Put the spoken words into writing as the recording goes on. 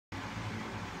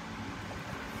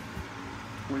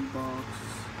toybox,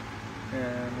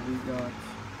 and we got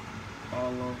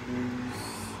all of these.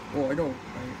 Oh, I don't.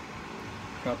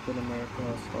 Captain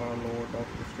America, Star-Lord,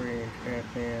 Doctor Strange,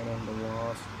 Antman, and the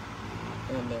Wasp.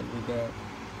 And then we got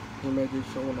images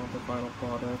showing off the final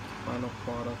product. Final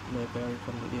product may vary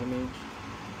from the image.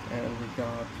 And we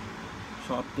got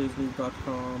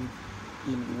shopdisney.com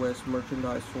in US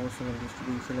merchandise sourcing and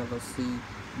distribution LLC,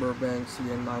 Burbank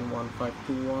CN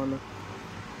 91521.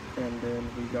 And then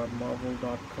we got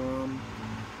marvel.com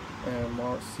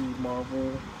and C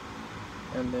Marvel.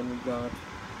 And then we got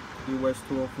US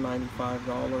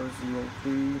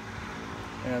 $1295.03,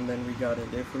 and then we got a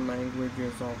different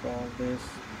languages of all this,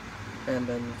 and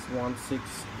then it's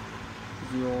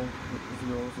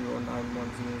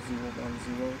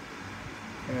 16000910010,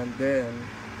 and then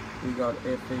we got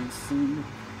FAC,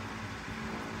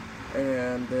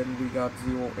 and then we got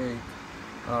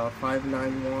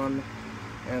 08591,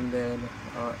 and then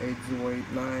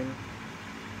 8089,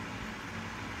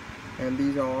 and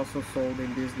these are also sold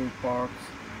in Disney parks.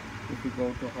 If you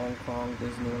go to Hong Kong,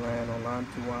 Disneyland, or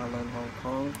Lantu Island, Hong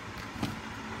Kong.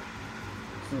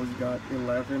 So you got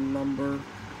 11 number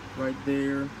right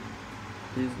there.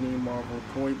 Disney Marvel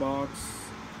toy box.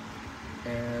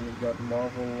 And you got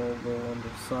Marvel logo on the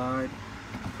side.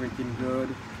 Freaking good.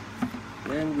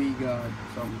 Then we got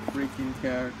some freaking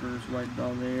characters right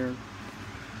down there.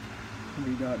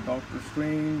 We got Doctor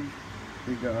Strange.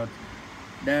 We got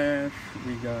Dash.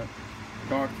 We got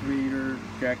Darth Vader,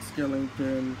 Jack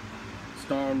Skellington,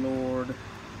 Star-Lord,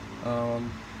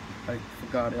 I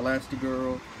forgot,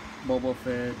 Elastigirl, Boba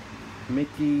Fett,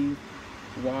 Mickey,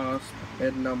 Wasp,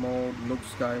 Edna Mode, Luke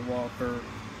Skywalker,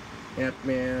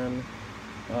 Antman,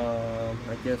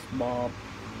 I guess Bob,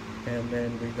 and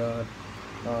then we got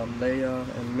Leia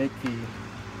and Mickey.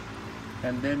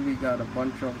 And then we got a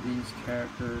bunch of these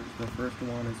characters. The first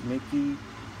one is Mickey,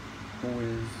 who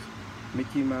is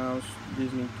Mickey Mouse,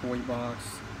 Disney Toy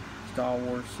Box, Star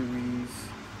Wars series,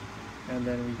 and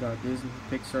then we got Disney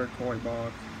Pixar Toy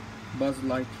Box, Buzz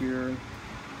Lightyear,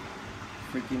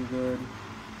 freaking good,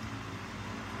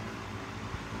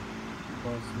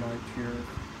 Buzz Lightyear,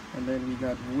 and then we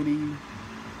got Woody,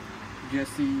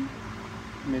 Jesse,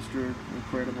 Mr.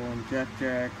 Incredible and Jack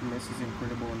Jack, Mrs.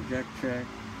 Incredible and Jack Jack,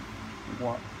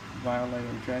 Violet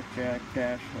and Jack Jack,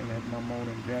 Dash and Edna Mode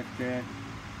and Jack Jack.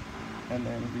 And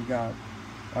then we got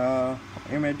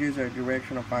images or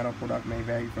direction of final product may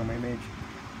vary from image,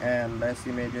 and less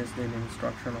images than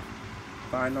instruction of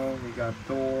final. We got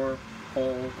Thor,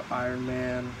 Hulk, Iron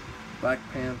Man, Black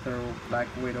Panther, Black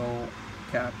Widow,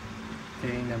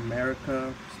 Captain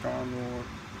America, Star-Lord,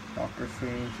 Doctor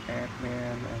Strange,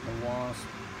 Antman, and the Wasp,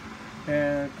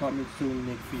 and coming soon,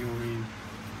 Nick Fury.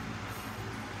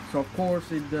 So of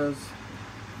course it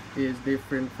is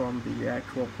different from the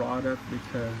actual product,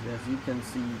 because as you can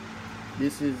see,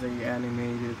 this is a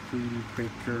animated 3D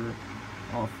picture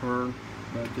of her,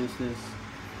 but this is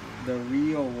the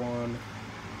real one,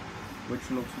 which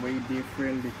looks way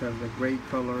different because the gray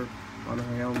color on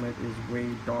her helmet is way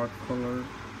dark color.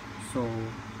 So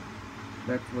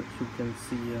that's what you can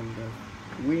see, and the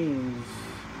wings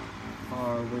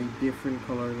are way different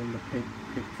color than the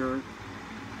picture,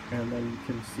 and then you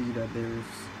can see that there's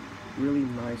really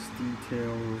nice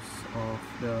details of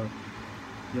the,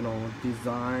 you know,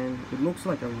 design. It looks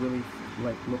like a really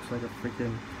looks like a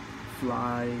freaking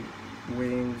fly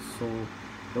wings. So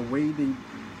the way the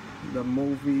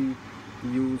movie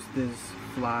used this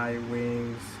fly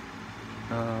wings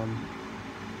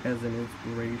as an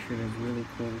inspiration is really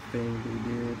cool thing they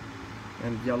did.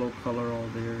 And yellow color all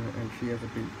there, and she has a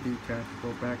big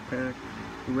detachable backpack,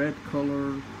 red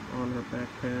color on her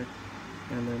backpack,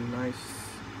 and then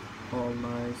all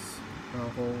nice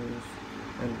holes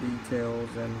and details,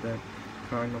 and that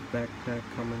kind of backpack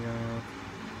coming out,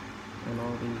 and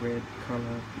all the red kind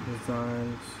of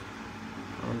designs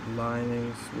on the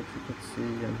linings, which you could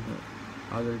see, and the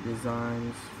other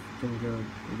designs, looking good.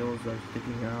 Those are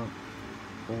sticking out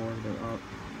for the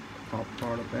top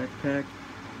part of the backpack.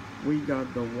 We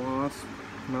got the Wasp.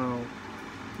 Now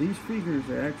these figures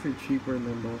are actually cheaper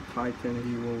than those Titan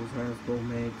Heroes Hasbro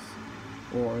makes,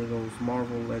 or those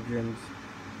Marvel Legends,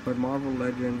 but Marvel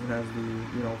Legends has the,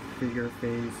 you know, figure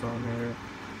face on there,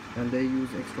 and they use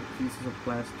extra pieces of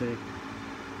plastic,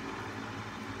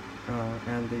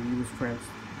 and they use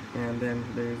and then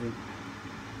there's a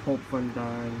Hope Van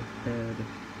Dyne head,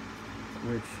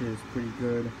 which is pretty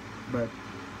good. But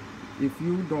if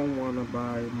you don't want to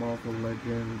buy Marvel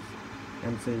Legends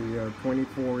and say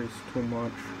 24 is too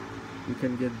much, you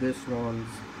can get this ones,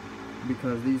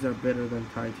 because these are better than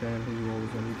Titan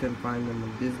Heroes, and you can find them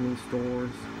in Disney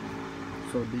stores.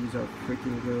 So these are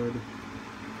freaking good.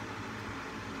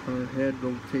 Her head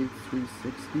rotates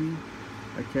 360.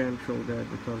 I can't show that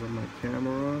because of my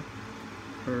camera.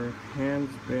 Her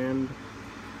hands bend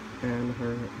and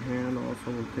her hand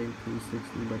also rotates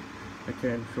 360, but I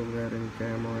can't show that in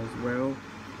camera as well.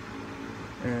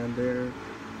 And there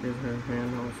is her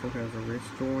hand also has a wrist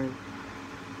joint,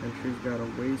 and she's got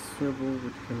a waist swivel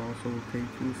which can also rotate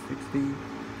 360,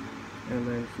 and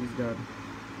then she's got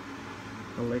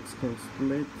her legs can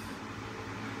split,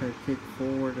 her kick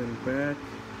forward and back,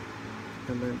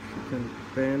 and then she can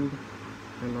bend,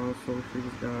 and also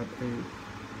she's got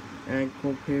a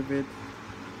ankle pivot.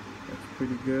 That's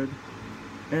pretty good.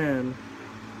 And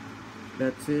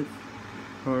that's it.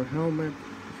 Her helmet,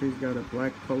 she's got a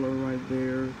black color right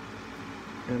there,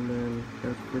 and then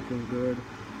that's freaking good.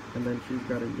 And then she's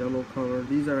got a yellow color.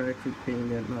 These are actually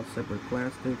painted, not separate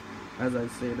plastic. As I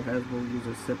said, Hasbro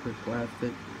uses separate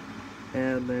plastic.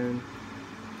 And then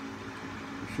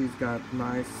she's got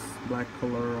nice black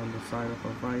color on the side of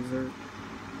her visor.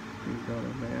 She's got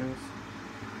a mask,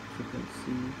 as you can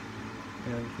see.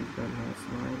 And she's got nice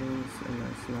linings and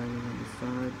nice lining on the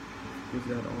side. She's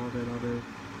got all that other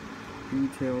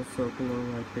detail circular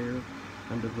right there,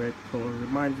 and the red color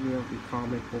reminds me of the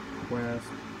comic book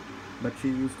Wasp, but she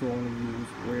used to only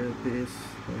wear this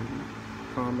in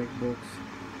comic books.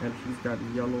 And she's got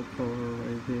yellow color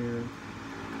right there,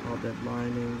 all that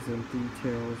linings and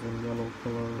details and yellow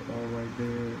color all right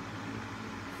there.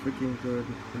 Freaking good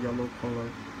yellow color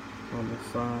on the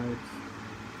sides.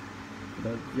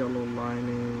 The yellow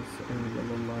linings and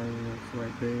yellow linings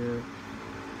right there,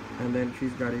 and then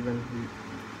she's got even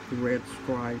red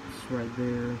stripes right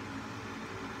there,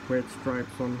 red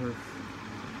stripes on her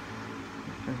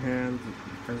hands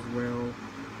as well,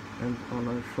 and on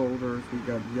her shoulders we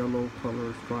got yellow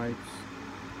color stripes,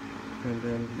 and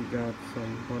then we got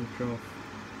some bunch of,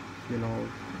 you know,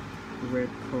 red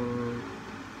color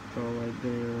all right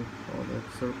there, all that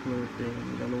circular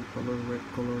thing, yellow color, red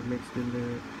color mixed in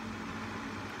there.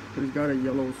 But it's got a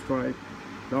yellow stripe.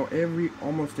 Now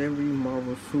almost every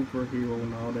Marvel superhero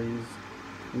nowadays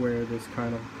wear this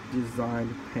kind of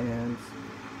designed pants.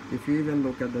 If you even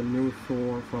look at the new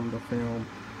Thor from the film,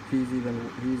 he's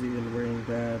even wearing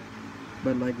that.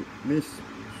 But like this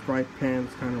striped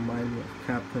pants kind of remind me of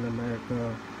Captain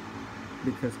America,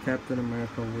 because Captain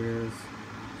America wears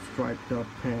striped up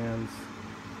pants.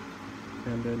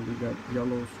 And then we got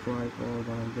yellow stripe all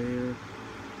down there.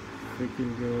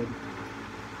 Freaking good.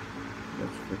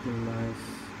 That's freaking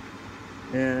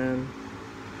nice. And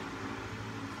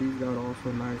she's got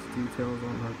also nice details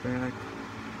on her back,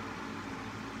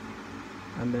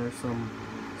 and there's some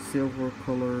silver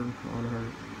color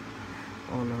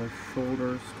on her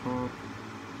shoulders top,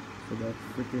 so that's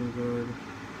freaking good.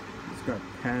 It's got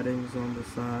paddings on the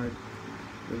side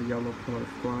with yellow color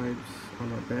stripes on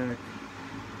her back,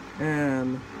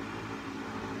 and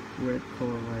red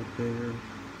color right there.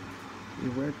 The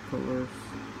red colors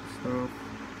stuff,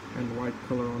 and white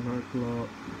color on her glove,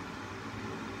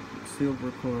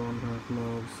 silver color on her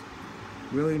gloves.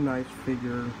 Really nice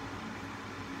figure.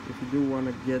 If you do want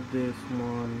to get this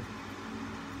one,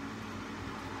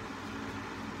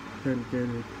 then get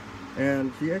it.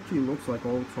 And she actually looks like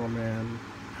Ultraman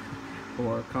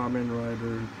or a Kamen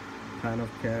Rider kind of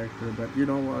character. But you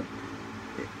know what?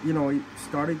 You know,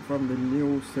 starting from the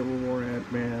new Civil War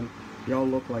Antman, they all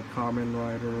look like Kamen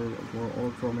Rider or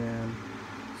Ultraman.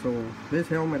 So this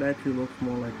helmet actually looks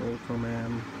more like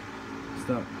Ultraman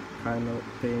stuff kind of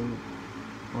thing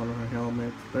on her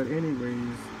helmet. But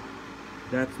anyways,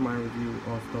 that's my review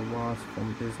of the Wasp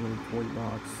from Disney Toy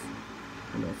Box,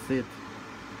 and that's it.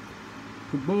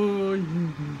 Goodbye.